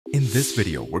this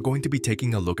video, we're going to be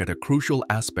taking a look at a crucial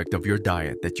aspect of your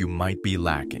diet that you might be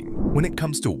lacking. When it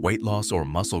comes to weight loss or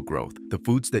muscle growth, the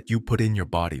foods that you put in your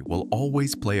body will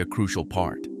always play a crucial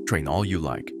part. Train all you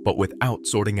like, but without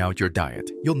sorting out your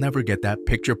diet, you'll never get that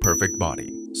picture-perfect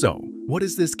body. So, what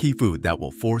is this key food that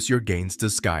will force your gains to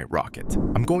skyrocket?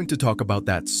 I'm going to talk about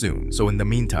that soon, so in the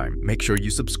meantime, make sure you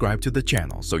subscribe to the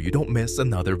channel so you don't miss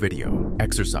another video.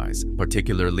 Exercise,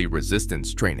 particularly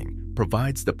resistance training,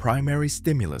 provides the primary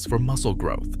stimulus for muscle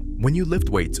growth. When you lift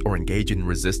weights or engage in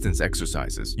resistance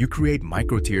exercises, you create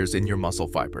microtears in your muscle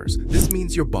fibers. This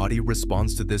means your body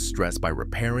responds to this stress by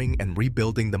repairing and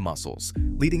rebuilding the muscles,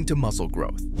 leading to muscle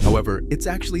growth. However, it's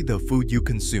actually the food you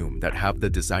consume that have the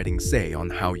deciding say on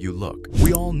how you look.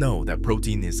 We all know that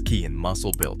protein is key in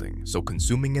muscle building, so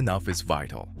consuming enough is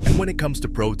vital. And when it comes to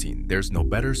protein, there's no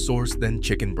better source than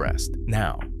chicken breast.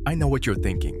 Now, I know what you're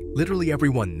thinking. Literally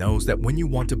everyone knows that when you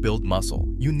want to build muscle,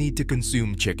 you need to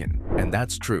consume chicken. And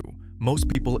that's true. Most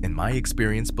people in my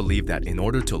experience believe that in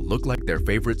order to look like their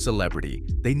favorite celebrity,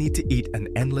 they need to eat an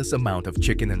endless amount of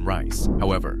chicken and rice.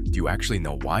 However, do you actually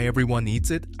know why everyone eats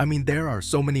it? I mean, there are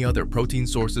so many other protein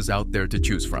sources out there to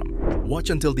choose from. Watch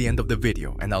until the end of the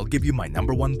video and I'll give you my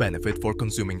 #1 benefit for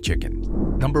consuming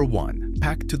chicken. Number 1.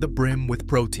 Packed to the brim with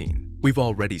protein. We've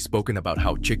already spoken about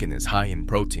how chicken is high in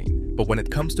protein, but when it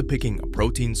comes to picking a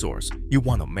protein source, you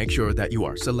want to make sure that you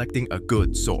are selecting a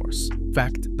good source.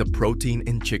 Fact, the protein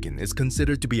in chicken is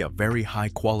considered to be a very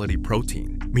high-quality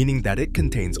protein, meaning that it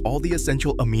contains all the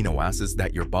essential amino acids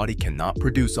that your body cannot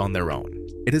produce on their own.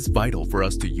 It is vital for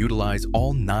us to utilize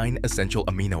all 9 essential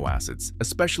amino acids,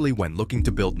 especially when looking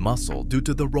to build muscle due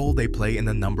to the role they play in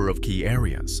a number of key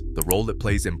areas. The role it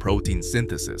plays in protein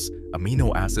synthesis.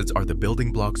 Amino acids are the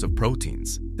building blocks of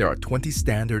proteins. There are 20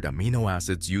 standard amino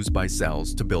acids used by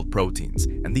cells to build proteins,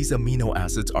 and these amino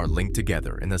acids are linked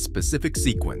together in a specific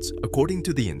sequence according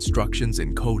to the instructions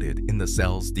encoded in the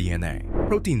cell's DNA.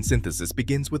 Protein synthesis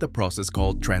begins with a process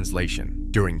called translation.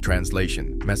 During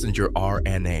translation, messenger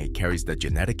RNA carries the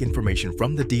genetic information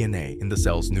from the DNA in the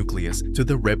cell's nucleus to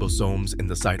the ribosomes in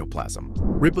the cytoplasm.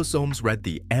 Ribosomes read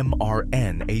the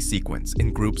mRNA sequence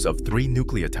in groups of 3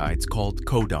 nucleotides called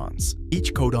codons.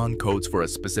 Each codon codes for a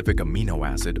specific amino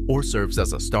acid or serves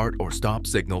as a start or stop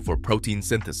signal for protein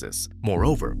synthesis.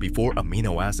 Moreover, before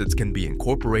amino acids can be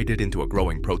incorporated into a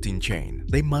growing protein chain,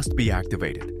 they must be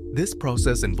activated. This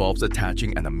process involves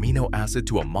attaching an amino acid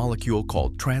to a molecule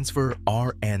called transfer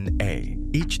RNA.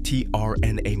 Each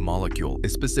tRNA molecule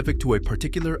is specific to a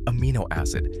particular amino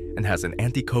acid and has an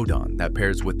anticodon that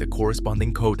pairs with the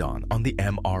corresponding codon on the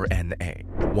mRNA.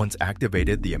 Once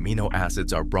activated, the amino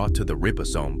acids are brought to the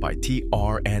ribosome by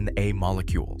tRNA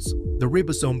molecules. The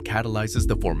ribosome catalyzes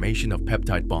the formation of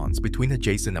peptide bonds between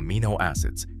adjacent amino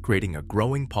acids, creating a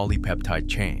growing polypeptide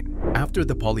chain. After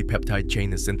the polypeptide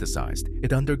chain is synthesized,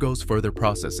 it undergoes further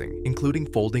processing, including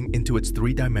folding into its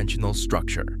 3-dimensional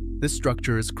structure. This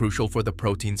structure is crucial for the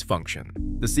protein's function.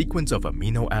 The sequence of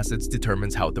amino acids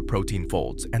determines how the protein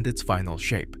folds and its final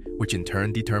shape, which in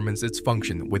turn determines its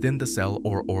function within the cell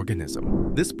or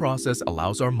organism. This process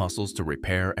allows our muscles to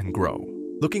repair and grow.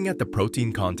 Looking at the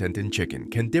protein content in chicken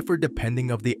can differ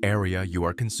depending on the area you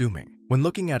are consuming. When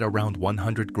looking at around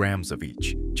 100 grams of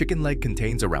each, chicken leg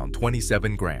contains around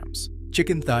 27 grams.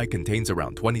 Chicken thigh contains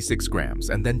around 26 grams,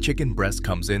 and then chicken breast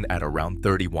comes in at around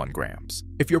 31 grams.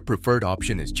 If your preferred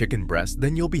option is chicken breast,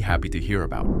 then you'll be happy to hear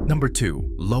about. Number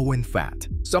 2. Low in fat.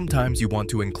 Sometimes you want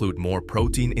to include more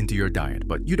protein into your diet,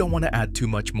 but you don't want to add too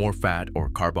much more fat or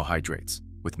carbohydrates,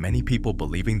 with many people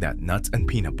believing that nuts and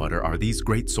peanut butter are these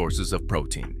great sources of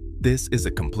protein. This is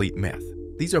a complete myth.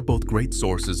 These are both great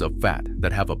sources of fat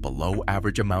that have a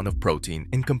below-average amount of protein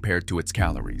in compared to its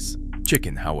calories.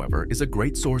 Chicken, however, is a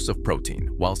great source of protein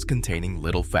whilst containing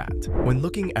little fat. When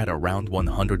looking at around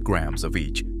 100 grams of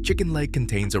each, chicken leg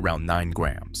contains around 9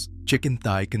 grams. Chicken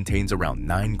thigh contains around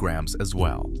 9 grams as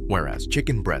well, whereas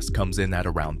chicken breast comes in at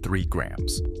around 3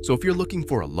 grams. So if you're looking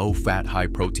for a low-fat,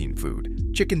 high-protein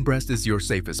food, chicken breast is your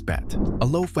safest bet. A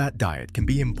low-fat diet can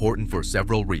be important for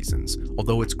several reasons,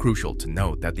 although it's crucial to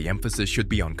note that the emphasis should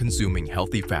be on consuming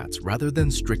healthy fats rather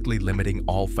than strictly limiting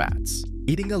all fats.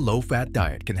 Eating a low-fat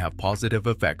diet can have positive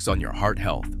effects on your heart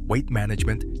health, weight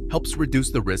management, helps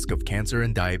reduce the risk of cancer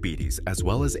and diabetes, as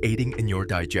well as aiding in your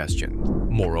digestion.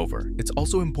 Moreover, it's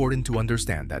also important to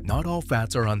understand that not all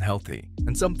fats are unhealthy,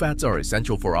 and some fats are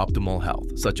essential for optimal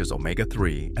health, such as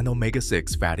omega-3 and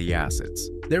omega-6 fatty acids.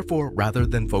 Therefore, rather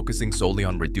than focusing solely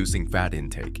on reducing fat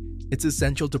intake, it's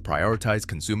essential to prioritize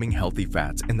consuming healthy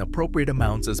fats in appropriate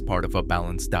amounts as part of a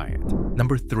balanced diet.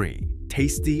 Number 3.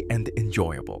 Tasty and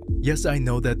enjoyable. Yes, I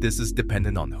know that this is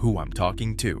dependent on who I'm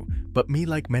talking to, but me,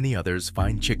 like many others,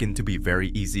 find chicken to be very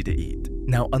easy to eat.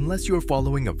 Now, unless you're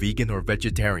following a vegan or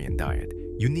vegetarian diet,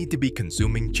 you need to be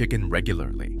consuming chicken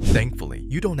regularly. Thankfully,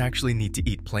 you don't actually need to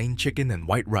eat plain chicken and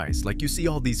white rice like you see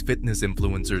all these fitness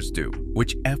influencers do,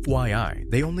 which FYI,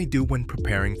 they only do when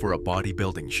preparing for a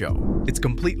bodybuilding show. It's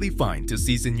completely fine to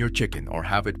season your chicken or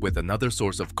have it with another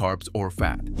source of carbs or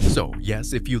fat. So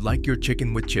yes, if you like your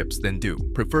chicken with chips, then do.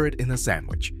 Prefer it in a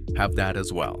sandwich. Have that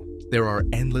as well. There are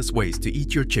endless ways to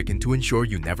eat your chicken to ensure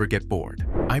you never get bored.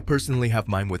 I personally have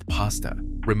mine with pasta.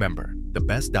 Remember, the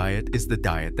best diet is the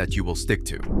diet that you will stick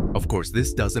to. Of course,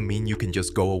 this doesn't mean you can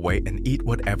just go away and eat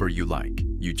whatever you like.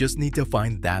 You just need to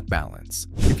find that balance.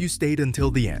 If you stayed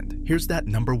until the end, here's that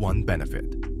number 1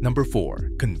 benefit. Number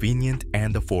 4, convenient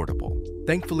and affordable.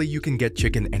 Thankfully, you can get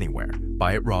chicken anywhere.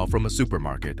 Buy it raw from a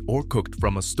supermarket or cooked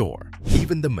from a store.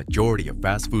 Even the majority of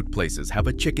fast food places have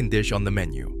a chicken dish on the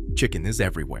menu. Chicken is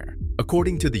everywhere.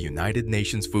 According to the United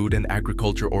Nations Food and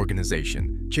Agriculture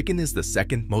Organization, chicken is the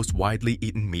second most widely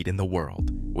eaten meat in the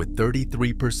world, with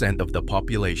 33% of the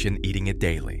population eating it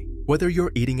daily. Whether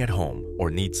you're eating at home or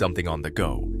need something on the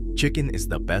go, chicken is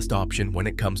the best option when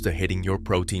it comes to hitting your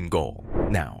protein goal.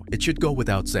 Now, it should go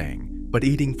without saying, but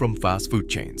eating from fast food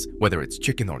chains, whether it's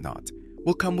chicken or not,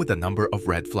 will come with a number of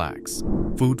red flags.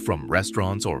 Food from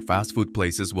restaurants or fast food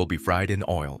places will be fried in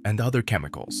oil and other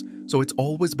chemicals, so it's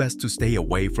always best to stay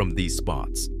away from these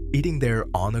spots. Eating there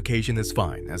on occasion is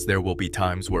fine, as there will be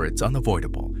times where it's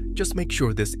unavoidable. Just make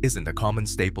sure this isn't a common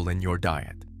staple in your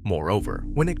diet. Moreover,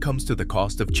 when it comes to the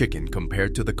cost of chicken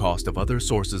compared to the cost of other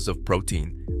sources of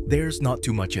protein, there's not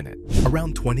too much in it.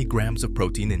 Around 20 grams of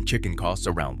protein in chicken costs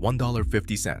around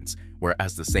 $1.50,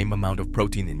 whereas the same amount of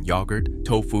protein in yogurt,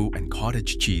 tofu, and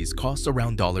cottage cheese costs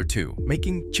around $2,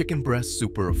 making chicken breasts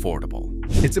super affordable.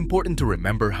 It's important to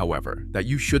remember, however, that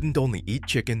you shouldn't only eat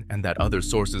chicken and that other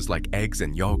sources like eggs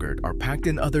and yogurt are packed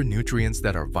in other nutrients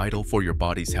that are vital for your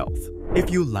body's health. If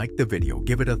you liked the video,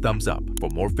 give it a thumbs up. For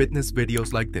more fitness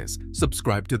videos like this,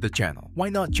 subscribe to the channel. Why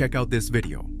not check out this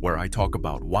video where I talk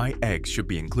about why eggs should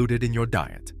be included in your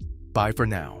diet? Bye for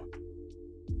now.